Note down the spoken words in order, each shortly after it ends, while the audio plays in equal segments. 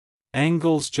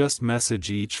Angels just message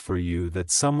each for you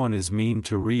that someone is mean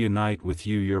to reunite with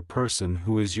you. Your person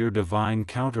who is your divine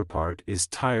counterpart is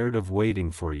tired of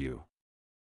waiting for you.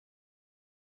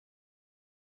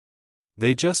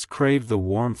 They just crave the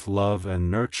warmth, love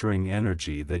and nurturing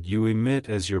energy that you emit,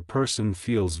 as your person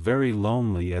feels very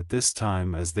lonely at this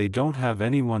time as they don't have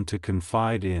anyone to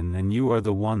confide in, and you are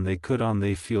the one they could on.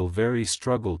 They feel very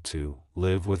struggled to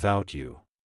live without you.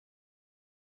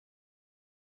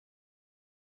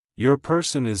 Your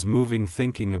person is moving,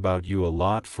 thinking about you a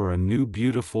lot for a new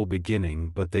beautiful beginning,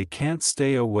 but they can't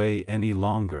stay away any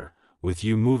longer, with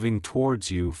you moving towards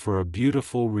you for a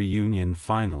beautiful reunion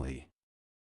finally.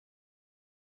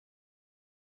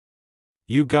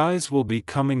 You guys will be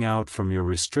coming out from your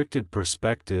restricted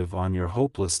perspective on your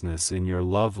hopelessness in your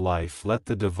love life. Let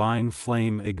the divine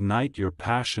flame ignite your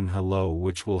passion, hello,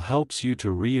 which will helps you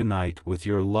to reunite with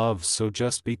your love. So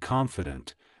just be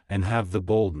confident, and have the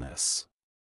boldness.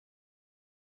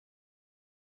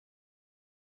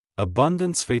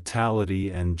 Abundance,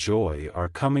 fatality and joy are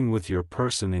coming with your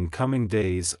person in coming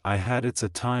days. It's a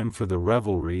time for the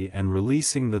revelry and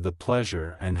releasing the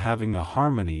pleasure and having a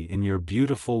harmony in your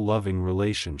beautiful loving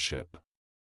relationship.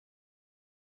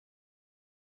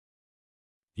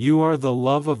 You are the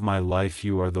love of my life.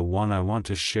 You are the one I want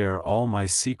to share all my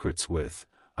secrets with.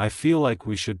 I feel like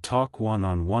we should talk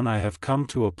one-on-one. I have come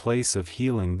to a place of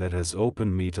healing that has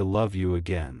opened me to love you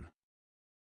again.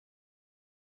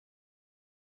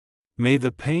 May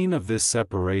the pain of this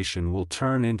separation will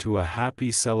turn into a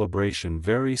happy celebration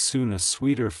very soon. A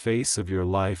sweeter phase of your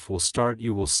life will start.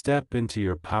 You will step into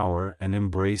your power and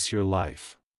embrace your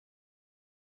life.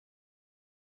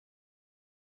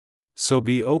 So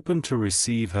be open to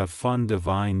receive. Have fun.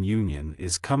 Divine union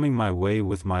is coming my way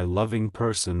with my loving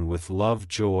person, with love,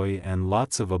 joy and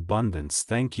lots of abundance.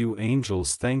 Thank you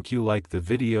angels. Thank you. Like the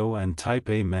video and type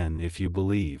amen if you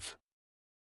believe.